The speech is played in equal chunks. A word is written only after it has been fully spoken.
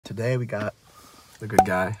today we got the good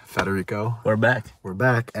guy, Federico. We're back. We're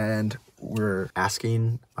back, and we're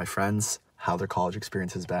asking my friends how their college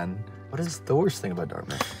experience has been. What is the worst thing about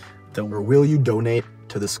Dartmouth? Or will you donate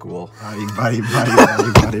to the school? Buddy.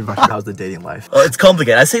 How's the dating life? Oh, it's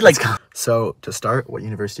complicated. I say like... So, to start, what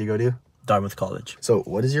university you go to? Dartmouth College. So,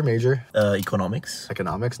 what is your major? Economics.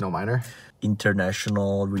 Economics, no minor?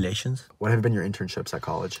 International relations. What have been your internships at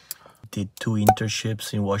college? Did 2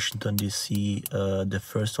 internships in Washington, D.C. The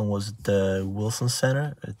first one was the Wilson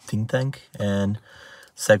Center, a think tank, and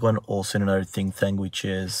second one also in another think tank, which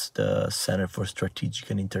is the Center for Strategic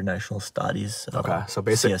and International Studies. Okay, so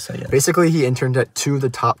CSI, yeah. basically he interned at 2 of the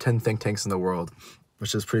top 10 think tanks in the world,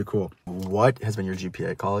 which is pretty cool. What has been your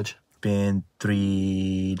GPA at college? Been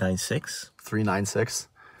 396. 396.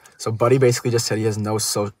 So Buddy basically just said he has no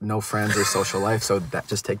friends or social life, so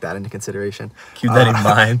just take that into consideration. Keep that in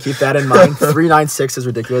mind. Keep that in mind. 396 is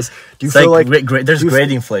ridiculous. Do you It's feel like like there's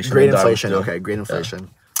grade inflation? Grade inflation. Okay, grade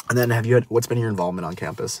inflation. Yeah. And then what's been your involvement on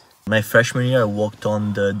campus? My freshman year, I worked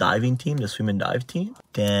on the diving team, the swim and dive team.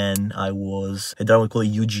 Then I was at Dartmouth, we call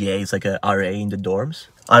it UGA. It's like a RA in the dorms.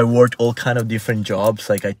 I worked all kind of different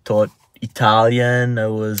jobs. Like I taught Italian, I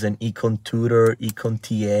was an econ tutor, econ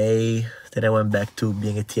TA. Then I went back to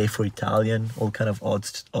being a TA for Italian, all kind of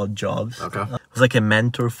odd jobs. Okay. I was like a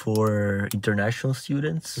mentor for international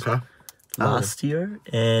students last year.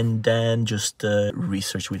 And then just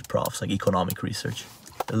research with profs, like economic research.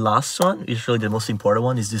 The last one is really the most important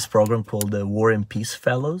one, is this program called the War and Peace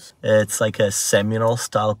Fellows. It's like a seminal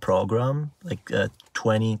style program, like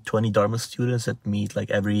 20 Dartmouth students that meet like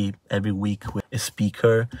every week with a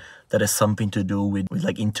speaker that has something to do with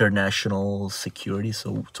like international security,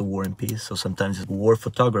 so war and peace. So sometimes it's a war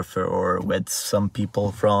photographer, or with some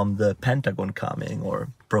people from the Pentagon coming, or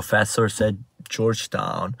professors at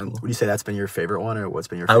Georgetown. Would you say that's been your favorite one, or what's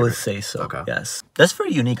been your favorite? I would say so, yes. That's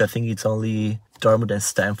very unique. I think it's only Dartmouth and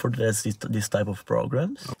Stanford that has this type of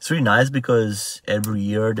programs. It's really nice because every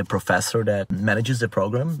year the professor that manages the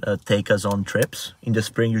program take us on trips. In the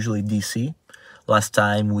spring, usually DC. Last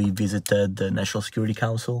time we visited the National Security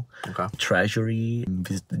Council, Treasury,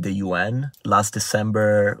 visited the UN. Last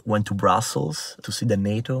December, went to Brussels to see the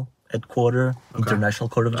NATO headquarters, International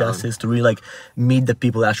Court of Justice, to really like meet the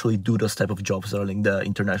people that actually do those type of jobs that are in the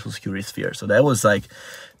international security sphere. So that was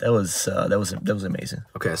amazing.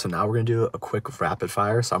 Okay, so now we're gonna do a quick rapid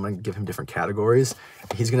fire. So I'm gonna give him different categories.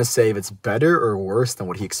 He's gonna say if it's better or worse than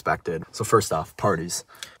what he expected. So first off, parties.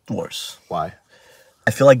 Worse. Why?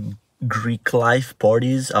 I feel like Greek life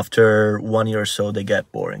parties, after 1 year or so, they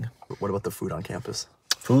get boring. What about the food on campus?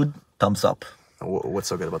 Food, thumbs up. What's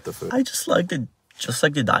so good about the food? I just like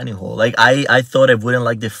the dining hall. Like I thought I wouldn't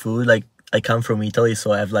like the food. Like I come from Italy,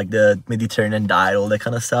 so I have like the Mediterranean diet, all that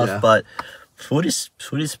kind of stuff. Yeah. But food is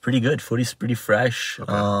pretty good. Food is pretty fresh.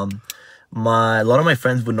 A lot of my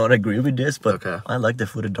friends would not agree with this, but I like the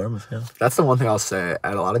food at Dartmouth. Yeah, that's the one thing I'll say.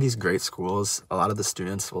 At a lot of these great schools, a lot of the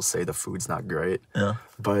students will say the food's not great. Yeah,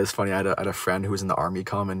 but it's funny. I had a friend who was in the army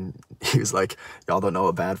come, and he was like, "Y'all don't know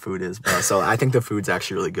what bad food is." Bro. So I think the food's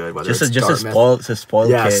actually really good. Whether it's a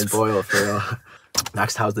spoiled kids. Spoil for real.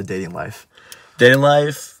 Next, how's the dating life? Dating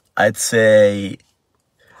life, I'd say...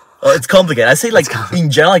 Oh, it's complicated. I say like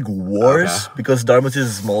in general like worse, because Dartmouth is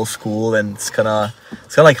a small school and it's kind of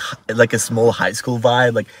like a small high school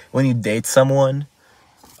vibe. Like when you date someone...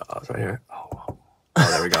 Oh, it's right here. Oh,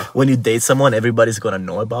 there we go. When you date someone, everybody's going to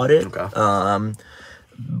know about it.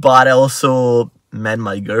 But I also met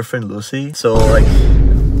my girlfriend, Lucy. So like...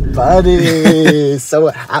 Buddy, so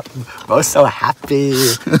happy. Both so happy.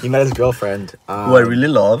 He met his girlfriend. Who I really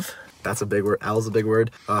love. That's a big word. Al's a big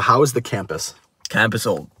word. How is the campus? Campus,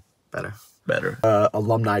 better.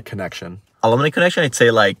 Alumni connection. Alumni connection, I'd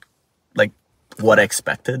say like what I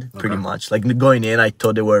expected, pretty much. Like going in, I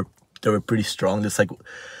thought they were pretty strong. That's like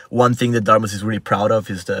one thing that Dartmouth is really proud of,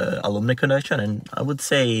 is the alumni connection, and I would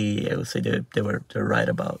say they're right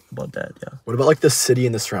about that. Yeah. What about like the city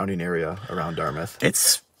and the surrounding area around Dartmouth?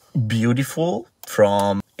 It's beautiful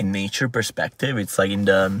from a nature perspective. It's like in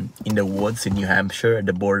the woods in New Hampshire, at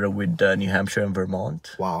the border with New Hampshire and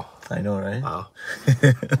Vermont. Wow. I know, right? Wow.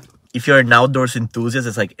 If you're an outdoors enthusiast,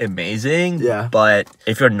 it's like amazing. Yeah. But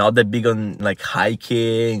if you're not that big on like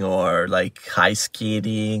hiking or like ice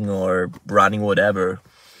skating or running, whatever,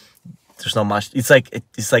 there's not much. It's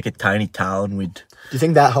like a tiny town with... Do you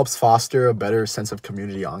think that helps foster a better sense of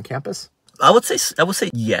community on campus? I would say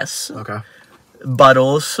yes. Okay. But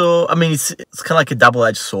also, I mean, it's kind of like a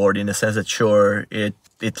double-edged sword, in the sense that sure, it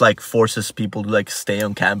like forces people to like stay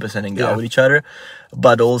on campus and hang out with each other,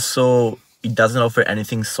 but also it doesn't offer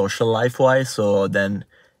anything social life-wise. So then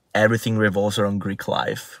everything revolves around Greek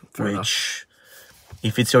life, which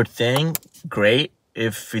If it's your thing, great.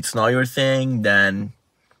 If it's not your thing, then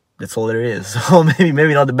that's all there is. So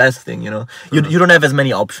maybe not the best thing, you know. You don't have as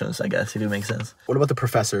many options, I guess, if it makes sense. What about the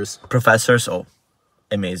professors? Professors, oh,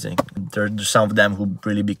 amazing. There's some of them who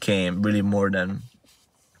really became really more than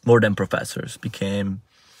professors, became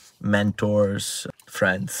mentors,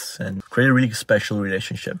 friends, and created really special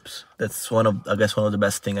relationships. That's one of the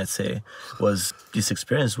best thing I'd say was this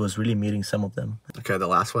experience was really meeting some of them. Okay, the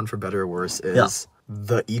last one for better or worse is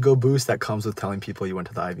the ego boost that comes with telling people you went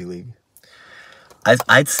to the Ivy League.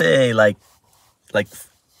 I'd say like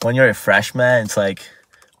when you're a freshman, it's like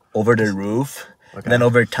over the roof. Okay. Then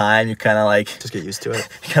over time, you kind of like just get used to it.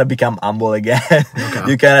 You kind of become humble again.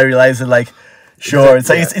 Okay. You kind of realize that like, sure,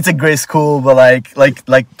 it's a great school, but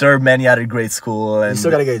like there are many other great schools. And you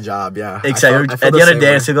still gotta get a job, yeah. Exactly. At the end of the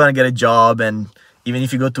day, you're still gonna get a job, and even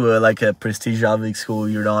if you go to a prestige Ivy League school,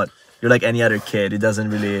 you're like any other kid. It doesn't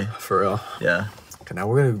really. For real. Yeah. Okay, now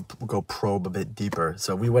we're gonna go probe a bit deeper.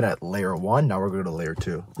 So we went at layer 1. Now we're going to layer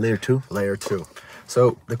 2. Layer 2. Layer 2.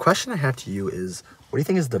 So the question I have to you is, what do you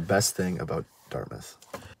think is the best thing about Dartmouth?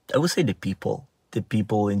 I would say the people. The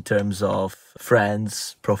people in terms of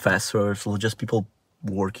friends, professors, or just people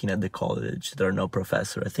working at the college. There are no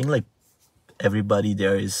professor. I think like everybody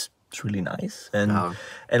there is really nice, and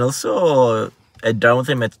also at Dartmouth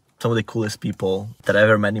I met some of the coolest people that I've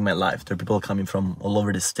ever met in my life. There are people coming from all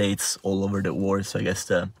over the states, all over the world. So I guess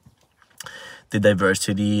the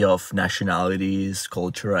diversity of nationalities,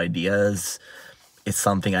 culture, ideas, it's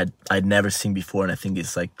something I'd never seen before, and I think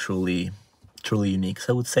it's like truly unique.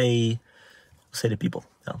 So I would say the people.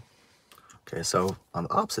 Yeah. Okay, so on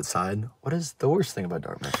the opposite side, what is the worst thing about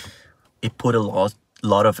Dartmouth? It put a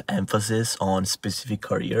lot of emphasis on specific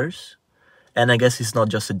careers, and I guess it's not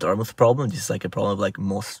just a Dartmouth problem. It's like a problem of like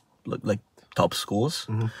most like top schools.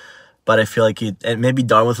 Mm-hmm. But I feel like and maybe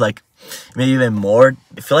Dartmouth, like maybe even more.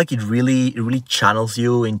 I feel like it really channels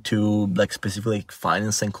you into like specifically like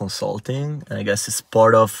finance and consulting, and I guess it's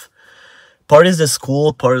part is the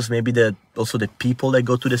school, part is maybe also the people that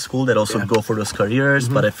go to the school that also go for those careers.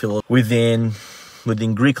 Mm-hmm. But I feel within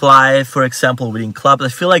Greek life, for example, within clubs, I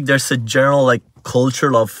feel like there's a general like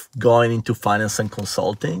culture of going into finance and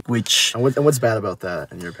consulting, which... And what's bad about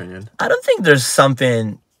that, in your opinion? I don't think there's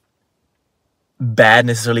something bad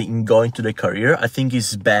necessarily in going to the career. I think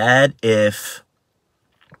it's bad if,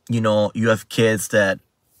 you have kids that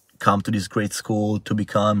come to this great school to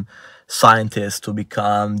become scientists, to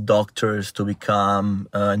become doctors, to become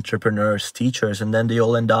entrepreneurs, teachers, and then they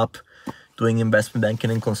all end up doing investment banking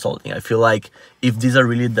and consulting. I feel like if these are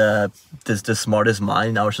really the smartest mind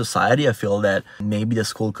in our society, I feel that maybe the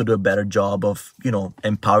school could do a better job of,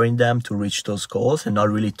 empowering them to reach those goals and not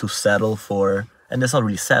really to settle for, and that's not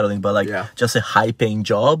really settling, but like just a high paying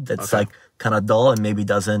job that's like kind of dull and maybe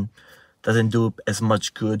doesn't do as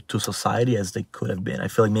much good to society as they could have been. I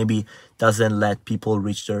feel like maybe doesn't let people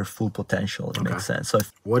reach their full potential. It makes sense. So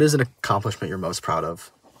what is an accomplishment you're most proud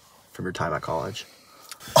of from your time at college?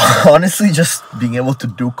 Honestly, just being able to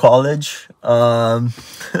do college. Yeah.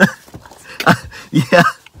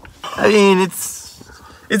 I mean,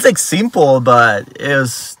 it's like simple, but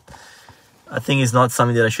I think it's not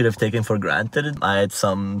something that I should have taken for granted. I had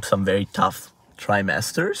some very tough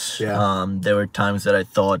trimesters. Yeah. There were times that I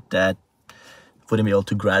thought that wouldn't be able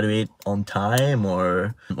to graduate on time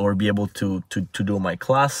or be able to do my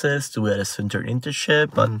classes, to get a center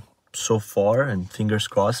internship, but so far, and fingers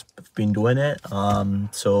crossed, I've been doing it.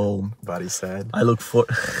 So body said. I look for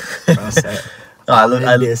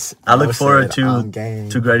I look forward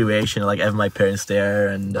to graduation. Like I have my parents there,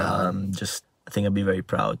 and I think I'd be very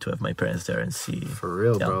proud to have my parents there and see. For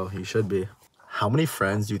real, bro, you should be. How many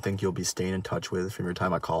friends do you think you'll be staying in touch with from your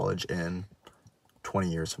time at college in 20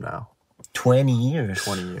 years from now? 20 years.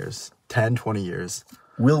 20 years. 10, 20 years.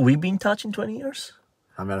 Will we be in touch in 20 years?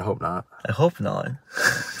 I mean, I hope not. I hope not.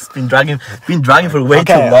 It's been dragging for way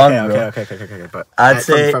too long, bro. Okay. But I'd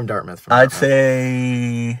say from Dartmouth. I'd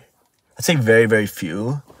say very, very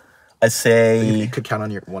few. I'd say you could count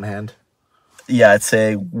on your one hand. Yeah, I'd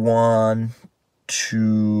say 1,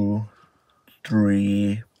 2,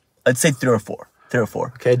 3. I'd say 3 or 4. 3 or 4.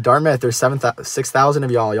 Okay, Dartmouth, there's 6,000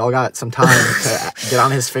 of y'all. Y'all got some time to get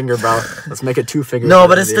on his finger, bro. Let's make it 2 fingers. No,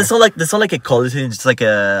 but that's not like a college thing. It's like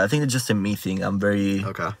I think it's just a me thing. I'm very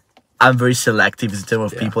selective in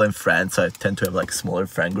terms of people and friends. So I tend to have like smaller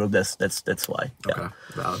friend group. That's why. Yeah. Okay,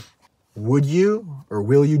 valid. Would you or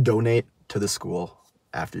will you donate to the school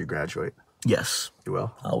after you graduate? Yes. You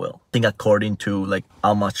will? I will. I think according to like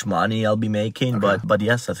how much money I'll be making, but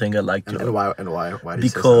yes, I think I'd like to. And why do you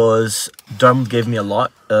say so? Because Dartmouth gave me a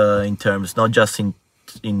lot in terms, not just in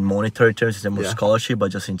monetary terms, in terms of scholarship,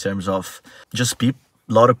 but just in terms of just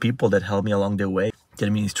lot of people that helped me along the way. The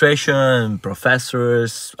administration,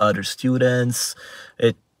 professors, other students.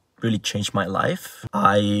 It really changed my life.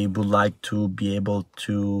 I would like to be able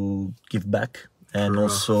to give back and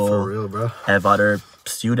also for real, bro. have other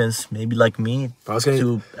students, maybe like me,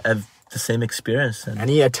 to have the same experience. And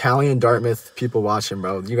any Italian Dartmouth people watching,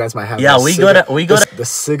 bro, you guys might have we got the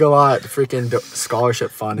Cigolot freaking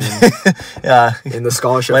scholarship fund in the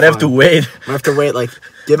scholarship might fund. have to wait. Might have to wait, like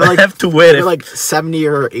give it like have to wait give it like 70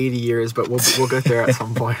 or 80 years, but we'll get there at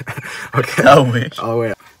some point. Okay. I wish. Oh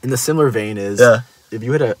wait. In the similar vein is if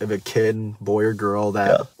you had a kid, boy or girl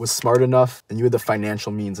that was smart enough and you had the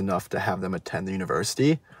financial means enough to have them attend the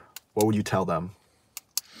university, what would you tell them?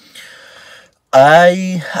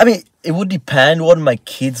 I mean, it would depend what my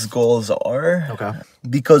kids' goals are. Okay.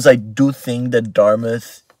 Because I do think that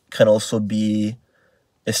Dartmouth can also be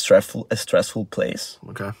a stressful place.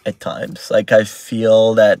 Okay. At times. Like, I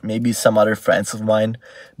feel that maybe some other friends of mine,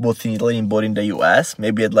 both in Italy and both in the US,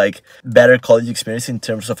 maybe had like better college experience in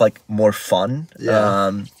terms of like more fun.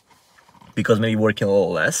 Yeah. Because maybe working a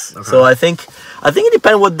little less. Okay. So I think it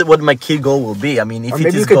depends what my kid goal will be. I mean, if or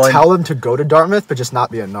maybe you could tell them to go to Dartmouth, but just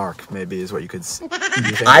not be a narc. Maybe is what you could.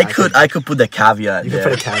 I could put the caveat. You could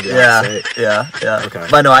put a caveat. Yeah. Okay.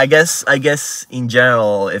 But no, I guess in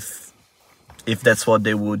general, if that's what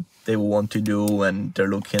they would want to do, and they're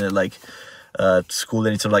looking at like school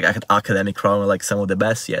and it's sort of like academic program, like some of the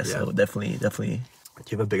best. Yes. Yeah. So definitely. Do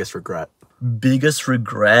you have a biggest regret? Biggest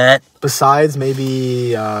regret besides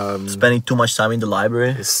maybe spending too much time in the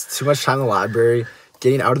library. It's too much time in the library.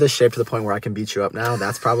 Getting out of the shape to the point where I can beat you up now.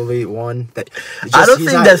 That's probably one that. I don't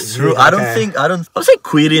think that's true. I would say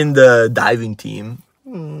quitting the diving team.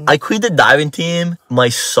 I quit the diving team my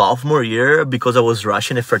sophomore year because I was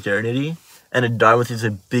rushing a fraternity. And at Dartmouth is a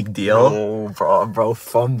big deal. Oh, bro,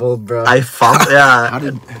 fumbled, bro. I fumbled, yeah.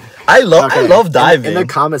 I love diving. In the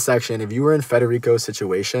comment section, if you were in Federico's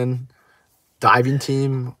situation, diving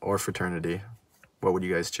team or fraternity, what would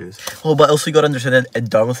you guys choose? Oh, but also you gotta understand that at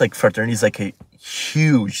Dartmouth, like fraternity is like a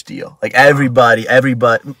huge deal. Like everybody,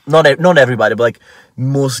 not everybody, but like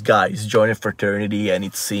most guys join a fraternity, and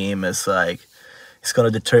it seems as like it's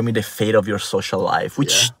gonna determine the fate of your social life,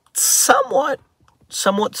 which somewhat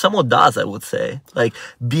does, I would say. Like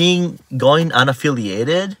going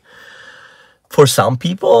unaffiliated for some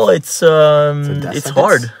people, it's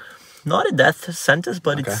hard. Not a death sentence,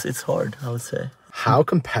 but it's hard, I would say. How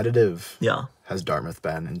competitive has Dartmouth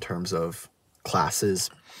been in terms of classes,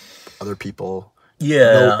 other people?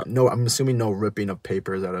 Yeah. No, I'm assuming no ripping of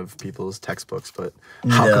papers out of people's textbooks, but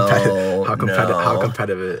how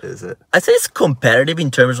competitive is it? I'd say it's competitive in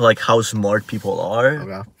terms of like how smart people are.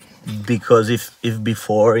 Okay. Because if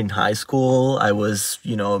before in high school I was,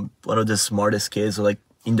 one of the smartest kids like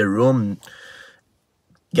in the room,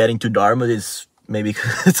 getting to Dartmouth is maybe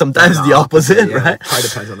sometimes the opposite, right? Probably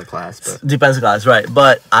depends on the class, but depends on the class, right?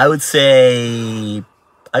 But I would say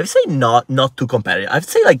not too competitive. I would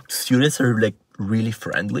say like students are like really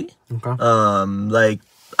friendly. Okay. Like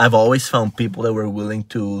I've always found people that were willing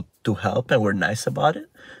to help and were nice about it.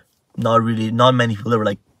 Not many people that were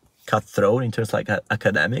like cutthroat in terms of like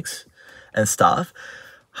academics and stuff.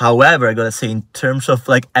 However, I gotta say in terms of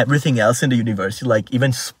like everything else in the university, like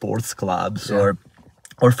even sports clubs or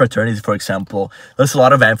fraternities, for example, there's a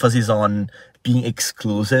lot of emphasis on being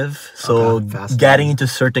exclusive. So getting into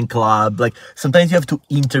certain club, like sometimes you have to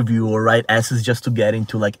interview or write essays just to get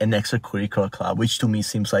into like an extracurricular club, which to me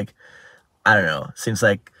seems like, I don't know, seems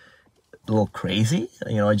like a little crazy.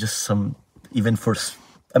 Just some, even for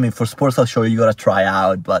sports, I'll show you gotta try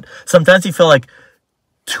out, but sometimes you feel like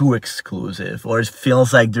too exclusive, or it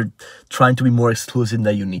feels like they're trying to be more exclusive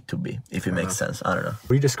than you need to be, if it makes sense. I don't know. How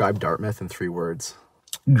do you describe Dartmouth in 3 words?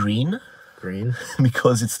 Green.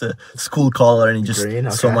 Because it's the school color and just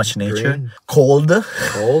so much nature. Green. Cold, but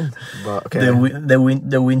okay.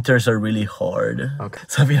 The winters are really hard. Okay.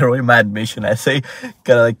 So if you wrote my admission essay,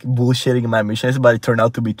 kind of like bullshitting in my admission essay, but it turned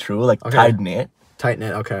out to be true. Like tight knit. Tight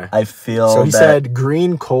knit, okay. I feel so. He said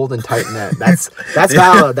green, cold, and tight knit. That's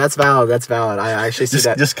valid. That's valid. I actually see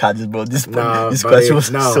that. Just cut it, bro. This question was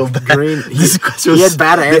so bad. Green. He had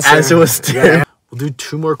bad answer. The answer was terrible. We'll do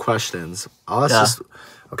 2 more questions. Okay.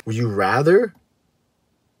 Would you rather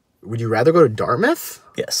go to Dartmouth?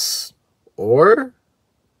 Yes. Or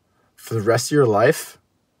for the rest of your life,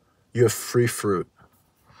 you have free fruit.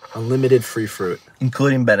 Unlimited free fruit.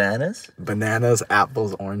 Including bananas? Bananas,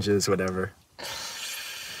 apples, oranges, whatever.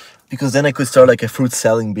 Because then I could start like a fruit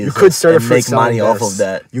selling business. You could start and make money off of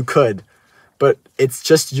that. You could. But it's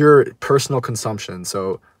just your personal consumption.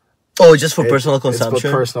 So just for personal consumption? It's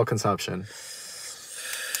for personal consumption.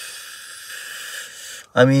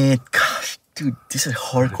 I mean, gosh, Dude, this is a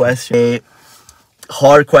hard question. A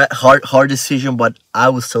hard decision, but I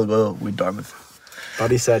would still go with Dartmouth.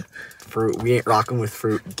 Buddy said, fruit. We ain't rocking with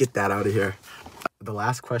fruit. Get that out of here. The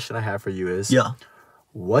last question I have for you is,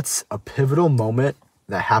 what's a pivotal moment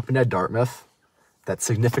that happened at Dartmouth that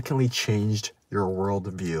significantly changed your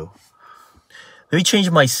worldview? Maybe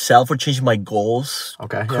change myself or change my goals.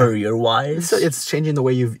 Okay. Career-wise. It's changing the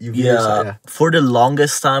way you view yourself. Yeah. For the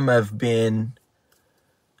longest time, I've been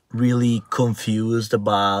really confused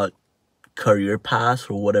about career paths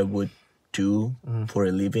or what I would do for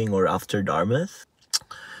a living or after Dartmouth.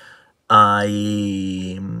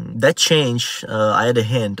 That changed. I had a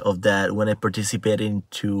hint of that when I participated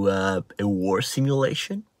into a war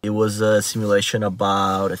simulation. It was a simulation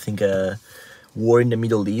about, I think, a war in the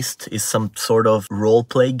Middle East. Is some sort of role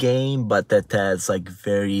play game, but that has like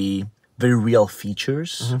very real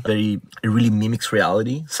features. It really mimics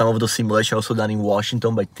reality. Some of those simulations also done in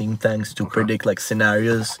Washington by think tanks to predict like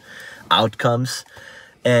scenarios, outcomes.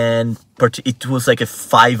 And it was like a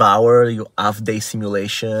 5-hour half-day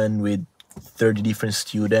simulation with 30 different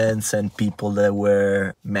students and people that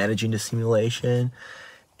were managing the simulation.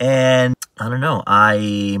 And I don't know,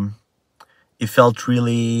 it felt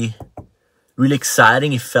really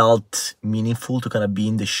exciting. It felt meaningful to kind of be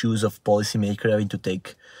in the shoes of policymakers having to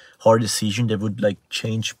take hard decisions that would like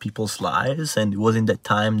change people's lives. And it was in that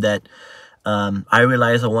time that I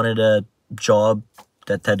realized I wanted a job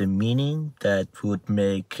that had a meaning, that would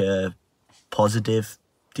make a positive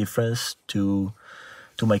difference to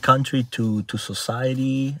my country, to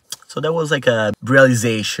society. So that was like a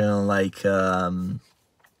realization, like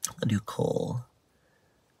what do you call?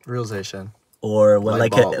 Realization. Or when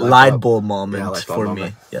like a light bulb moment for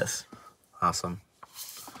me. Yes. Awesome.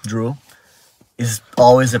 Drew, it's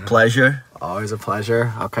always a pleasure. Always a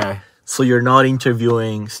pleasure. Okay. So you're not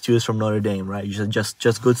interviewing students from Notre Dame, right? You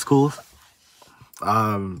just good schools?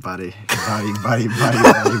 Buddy. I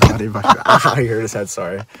heard his head,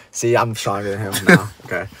 sorry. See, I'm stronger than him now.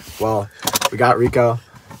 Okay. Well, we got Rico.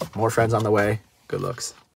 More friends on the way. Good looks.